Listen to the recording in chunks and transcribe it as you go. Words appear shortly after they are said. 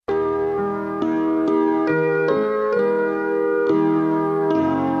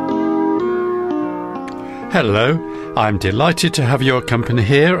Hello, I'm delighted to have your company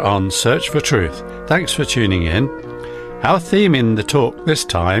here on Search for Truth. Thanks for tuning in. Our theme in the talk this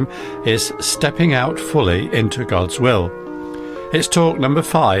time is Stepping Out Fully into God's Will. It's talk number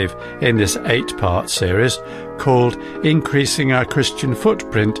 5 in this 8-part series called Increasing Our Christian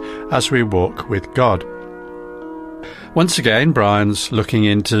Footprint as We Walk with God. Once again, Brian's looking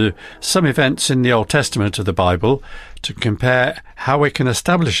into some events in the Old Testament of the Bible to compare how we can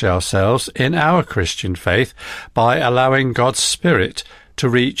establish ourselves in our Christian faith by allowing God's Spirit to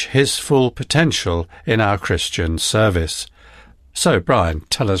reach His full potential in our Christian service. So, Brian,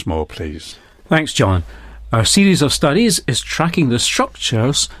 tell us more, please. Thanks, John. Our series of studies is tracking the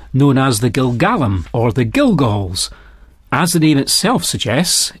structures known as the Gilgalim, or the Gilgals. As the name itself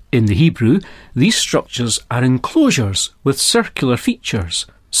suggests, in the Hebrew, these structures are enclosures with circular features,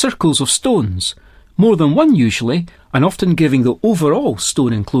 circles of stones, more than one usually, and often giving the overall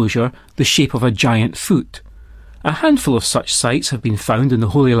stone enclosure the shape of a giant foot. A handful of such sites have been found in the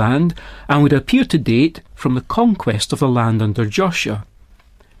Holy Land and would appear to date from the conquest of the land under Joshua.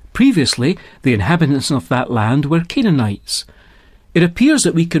 Previously, the inhabitants of that land were Canaanites. It appears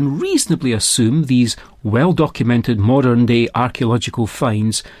that we can reasonably assume these well-documented modern-day archaeological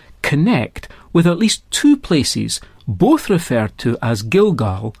finds connect with at least 2 places, both referred to as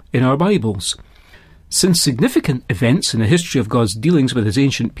Gilgal in our Bibles. Since significant events in the history of God's dealings with His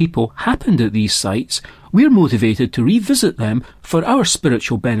ancient people happened at these sites, we're motivated to revisit them for our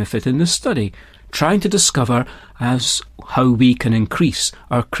spiritual benefit in this study, trying to discover how we can increase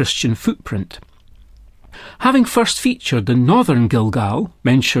our Christian footprint. Having first featured the northern Gilgal,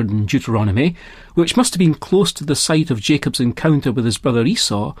 mentioned in Deuteronomy, which must have been close to the site of Jacob's encounter with his brother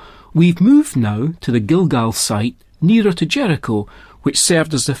Esau, we've moved now to the Gilgal site nearer to Jericho, which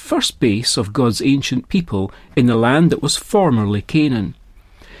served as the first base of God's ancient people in the land that was formerly Canaan.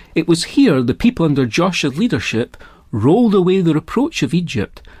 It was here the people under Joshua's leadership rolled away the reproach of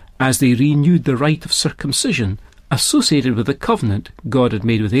Egypt as they renewed the rite of circumcision associated with the covenant God had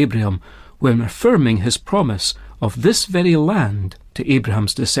made with Abraham, when affirming His promise of this very land to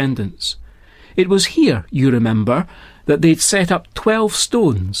Abraham's descendants. It was here, you remember, that they'd set up 12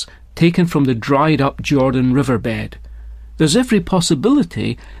 stones taken from the dried-up Jordan riverbed. There's every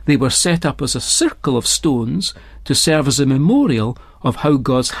possibility they were set up as a circle of stones to serve as a memorial of how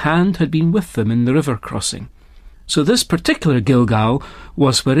God's hand had been with them in the river crossing. So this particular Gilgal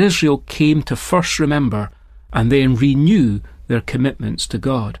was where Israel came to first remember and then renew their commitments to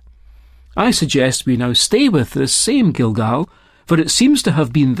God. I suggest we now stay with this same Gilgal, for it seems to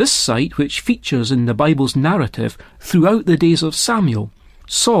have been this site which features in the Bible's narrative throughout the days of Samuel,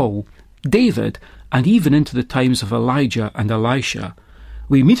 Saul, David, and even into the times of Elijah and Elisha.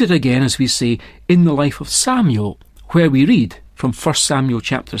 We meet it again, as we say, in the life of Samuel, where we read from 1 Samuel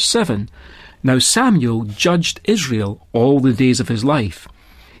chapter 7, "Now Samuel judged Israel all the days of his life.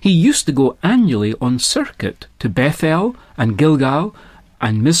 He used to go annually on circuit to Bethel and Gilgal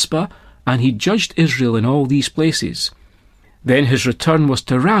and Mizpah, and he judged Israel in all these places. Then his return was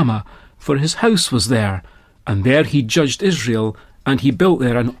to Ramah, for his house was there, and there he judged Israel, and he built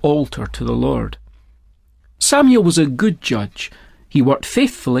there an altar to the Lord." Samuel was a good judge. He worked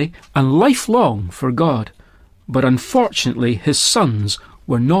faithfully and lifelong for God, but unfortunately his sons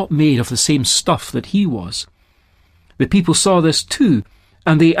were not made of the same stuff that he was. The people saw this too,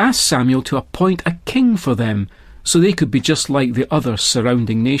 and they asked Samuel to appoint a king for them, so they could be just like the other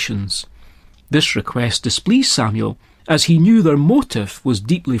surrounding nations. This request displeased Samuel, as he knew their motive was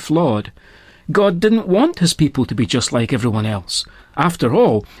deeply flawed. God didn't want His people to be just like everyone else. After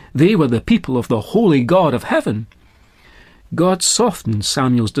all, they were the people of the holy God of heaven. God softened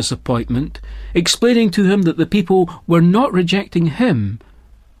Samuel's disappointment, explaining to him that the people were not rejecting him,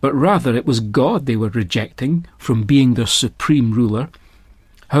 but rather it was God they were rejecting from being their supreme ruler.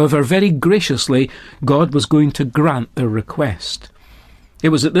 However, very graciously, God was going to grant their request. It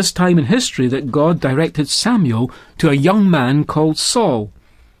was at this time in history that God directed Samuel to a young man called Saul.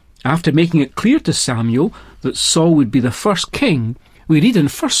 After making it clear to Samuel that Saul would be the first king, we read in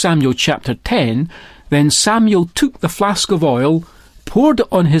 1 Samuel chapter 10, "Then Samuel took the flask of oil, poured it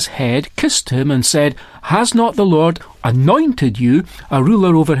on his head, kissed him, and said, 'Has not the Lord anointed you a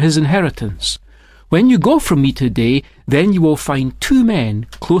ruler over his inheritance? When you go from me today, then you will find 2 men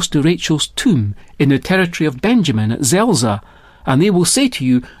close to Rachel's tomb in the territory of Benjamin at Zelzah, and they will say to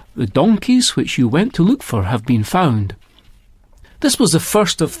you, the donkeys which you went to look for have been found.'" This was the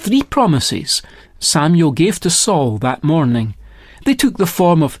first of 3 promises Samuel gave to Saul that morning. They took the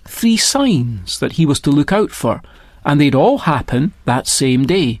form of 3 signs that he was to look out for, and they'd all happen that same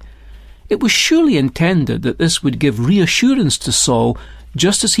day. It was surely intended that this would give reassurance to Saul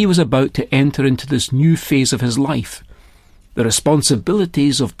just as he was about to enter into this new phase of his life. The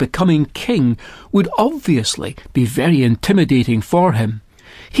responsibilities of becoming king would obviously be very intimidating for him.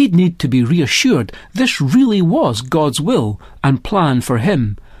 He'd need to be reassured this really was God's will and plan for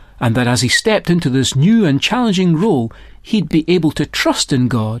him, and that as he stepped into this new and challenging role, he'd be able to trust in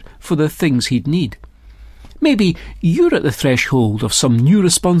God for the things he'd need. Maybe you're at the threshold of some new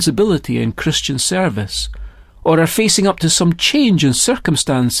responsibility in Christian service, or are facing up to some change in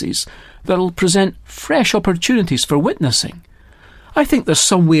circumstances that'll present fresh opportunities for witnessing. I think there's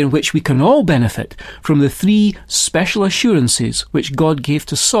some way in which we can all benefit from the 3 special assurances which God gave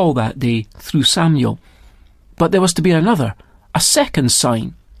to Saul that day through Samuel. But there was to be another, a second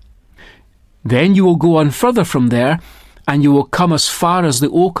sign. Then you will go on further from there, and you will come as far as the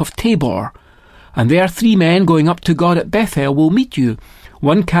oak of Tabor. And there 3 men going up to God at Bethel will meet you,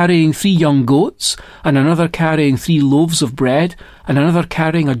 one carrying 3 young goats, and another carrying 3 loaves of bread, and another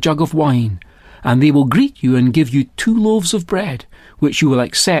carrying a jug of wine. And they will greet you and give you 2 loaves of bread, which you will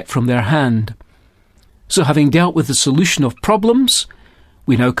accept from their hand. So having dealt with the solution of problems,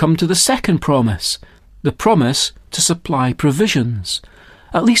 we now come to the second promise, the promise to supply provisions.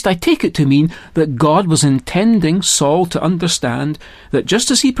 At least I take it to mean that God was intending Saul to understand that just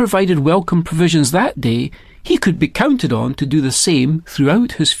as he provided welcome provisions that day, he could be counted on to do the same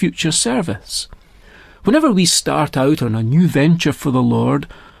throughout his future service. Whenever we start out on a new venture for the Lord,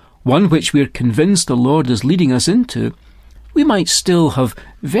 one which we are convinced the Lord is leading us into, we might still have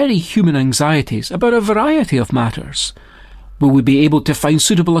very human anxieties about a variety of matters. Will we be able to find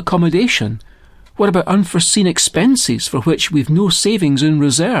suitable accommodation? What about unforeseen expenses for which we've no savings in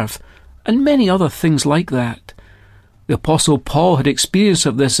reserve? And many other things like that. The Apostle Paul had experience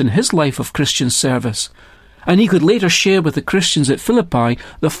of this in his life of Christian service, and he could later share with the Christians at Philippi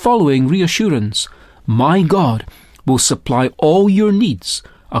the following reassurance: "My God will supply all your needs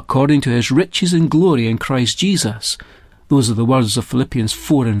according to his riches and glory in Christ Jesus." Those are the words of Philippians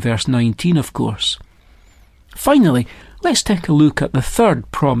 4 and verse 19, of course. Finally, let's take a look at the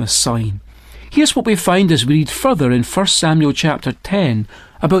third promise sign. Here's what we find as we read further in 1 Samuel chapter 10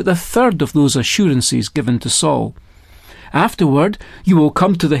 about the third of those assurances given to Saul. "Afterward you will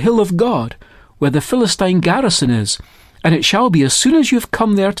come to the hill of God, where the Philistine garrison is, and it shall be as soon as you have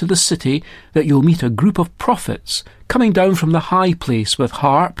come there to the city that you'll meet a group of prophets coming down from the high place with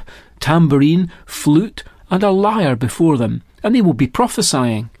harp, tambourine, flute, and a lyre before them, and they will be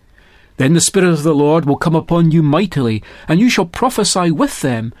prophesying. Then the Spirit of the Lord will come upon you mightily, and you shall prophesy with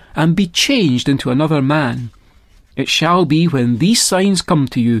them, and be changed into another man. It shall be when these signs come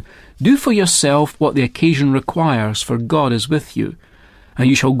to you, do for yourself what the occasion requires, for God is with you. And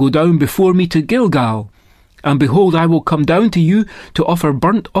you shall go down before me to Gilgal. And behold, I will come down to you to offer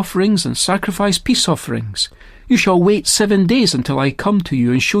burnt offerings and sacrifice peace offerings. You shall wait 7 days until I come to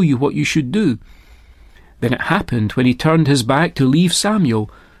you and show you what you should do." Then it happened, when he turned his back to leave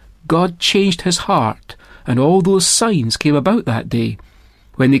Samuel, God changed his heart, and all those signs came about that day.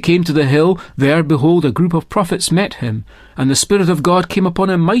 When they came to the hill, there, behold, a group of prophets met him, and the Spirit of God came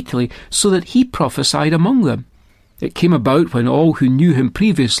upon him mightily, so that he prophesied among them. It came about, when all who knew him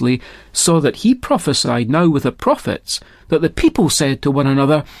previously saw that he prophesied now with the prophets, that the people said to one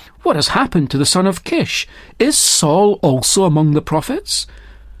another, "What has happened to the son of Kish? Is Saul also among the prophets?"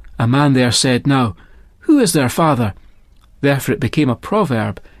 A man there said, "Now, who is their father?" Therefore it became a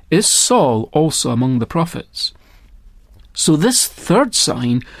proverb, "Is Saul also among the prophets?" So this third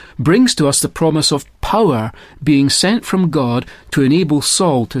sign brings to us the promise of power being sent from God to enable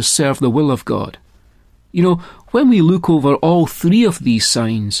Saul to serve the will of God. You know, when we look over all 3 of these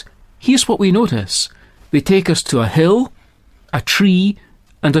signs, here's what we notice. They take us to a hill, a tree,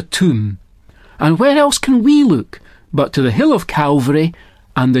 and a tomb. And where else can we look but to the hill of Calvary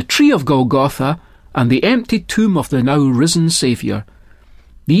and the tree of Golgotha and the empty tomb of the now risen Saviour?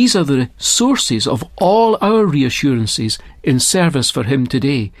 These are the sources of all our reassurances in service for him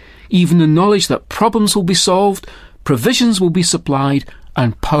today, even the knowledge that problems will be solved, provisions will be supplied,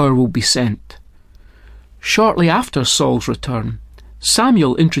 and power will be sent. Shortly after Saul's return,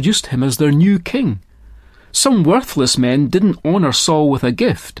 Samuel introduced him as their new king. Some worthless men didn't honour Saul with a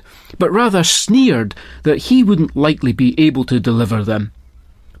gift, but rather sneered that he wouldn't likely be able to deliver them.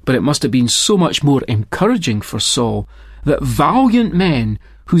 But it must have been so much more encouraging for Saul that valiant men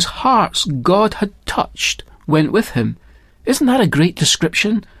whose hearts God had touched went with him. Isn't that a great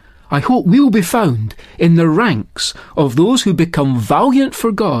description? I hope we'll be found in the ranks of those who become valiant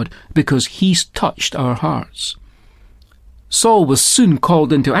for God because he's touched our hearts. Saul was soon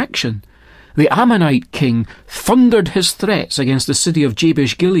called into action. The Ammonite king thundered his threats against the city of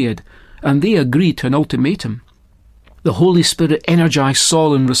Jabesh Gilead, and they agreed to an ultimatum. The Holy Spirit energized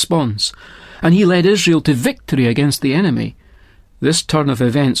Saul in response, and he led Israel to victory against the enemy. This turn of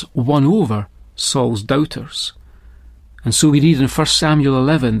events won over Saul's doubters. And so we read in 1 Samuel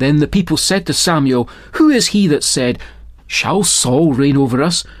 11, "Then the people said to Samuel, 'Who is he that said, Shall Saul reign over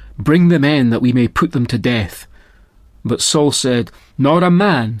us? Bring the men that we may put them to death.' But Saul said, 'Not a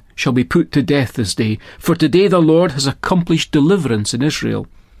man shall be put to death this day, for today the Lord has accomplished deliverance in Israel.'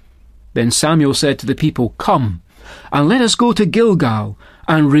 Then Samuel said to the people, 'Come, and let us go to Gilgal,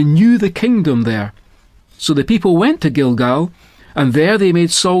 and renew the kingdom there.' So the people went to Gilgal, and there they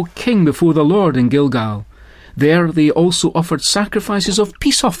made Saul king before the Lord in Gilgal. There they also offered sacrifices of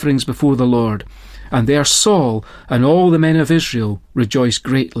peace offerings before the Lord, and there Saul and all the men of Israel rejoiced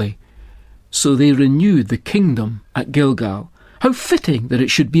greatly. So they renewed the kingdom at Gilgal." How fitting that it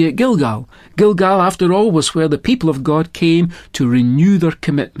should be at Gilgal. Gilgal, after all, was where the people of God came to renew their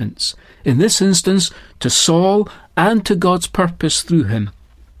commitments, in this instance to Saul and to God's purpose through him.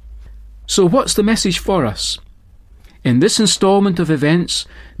 So what's the message for us? In this instalment of events,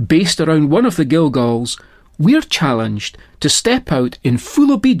 based around one of the Gilgals, we're challenged to step out in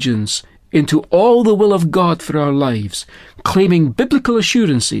full obedience into all the will of God for our lives, claiming biblical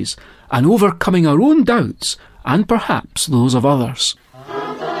assurances and overcoming our own doubts and perhaps those of others.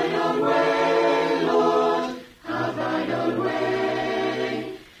 Have thine own way, Lord, have thine own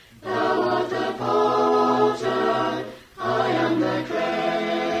way. Thou art the potter, I am the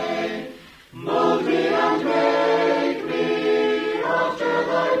clay. Mold me and make me after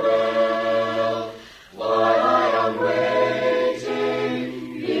thy will. While I am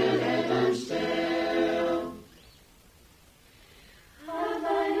waiting, yielded and still. Have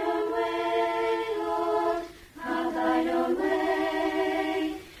thine own way, Lord, have thine own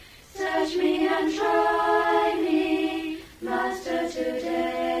way. Search me and try me, Master,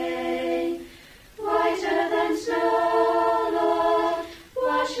 today. Whiter than snow, Lord,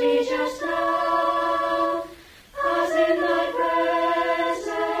 wash me just now. As in thy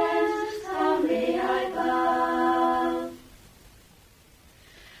presence, humbly I bow.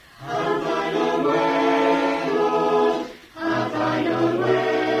 Have thine own way, Lord, have thine own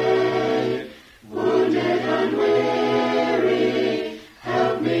way. Wounded and weary,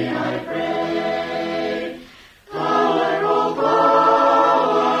 help me, I pray. Power, oh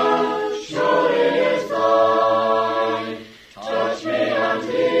power, surely is thine. Touch me and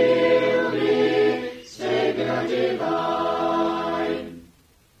heal me, Saviour divine.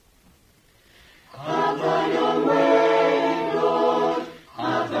 Have thine own way, Lord,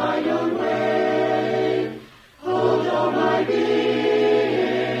 have thine own way. Hold on my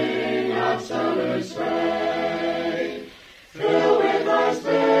being, absolute sway. Fill with thy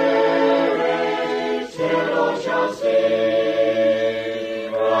spirit, till all shall see.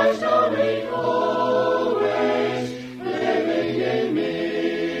 Christ only always, living in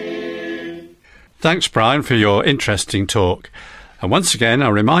me. Thanks, Brian, for your interesting talk. And once again,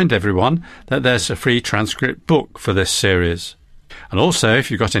 I'll remind everyone that there's a free transcript book for this series. And also, if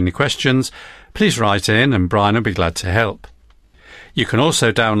you've got any questions, please write in and Brian will be glad to help. You can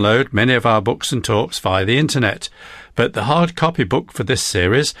also download many of our books and talks via the internet, but the hard copy book for this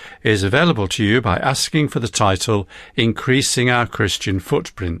series is available to you by asking for the title Increasing Our Christian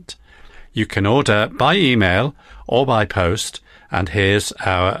Footprint. You can order by email or by post, and here's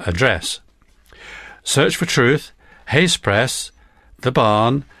our address. Search for Truth, Hayes Press, The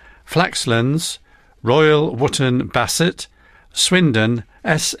Barn, Flaxlands, Royal Wootton Bassett, Swindon,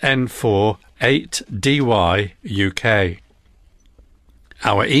 SN4 8DY, UK.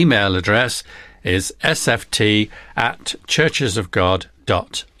 Our email address is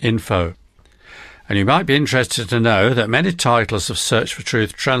sft@churchesofgod.info. And you might be interested to know that many titles of Search for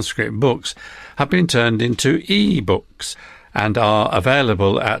Truth transcript books have been turned into e-books and are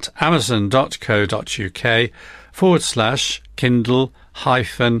available at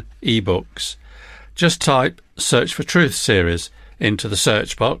amazon.co.uk/Kindle-ebooks. Just type Search for Truth series into the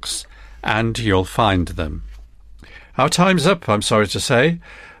search box and you'll find them. Our time's up, I'm sorry to say,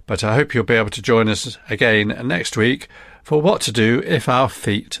 but I hope you'll be able to join us again next week for What to Do If Our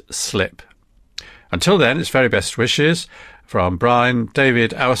Feet Slip. Until then, it's very best wishes from Brian,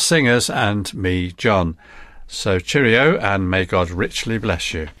 David, our singers, and me, John. So cheerio, and may God richly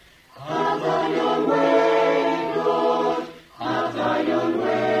bless you. Have thine own way, Lord, have thine own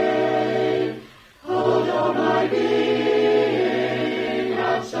way. Hold on my being,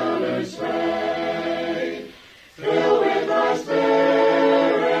 absolute sway.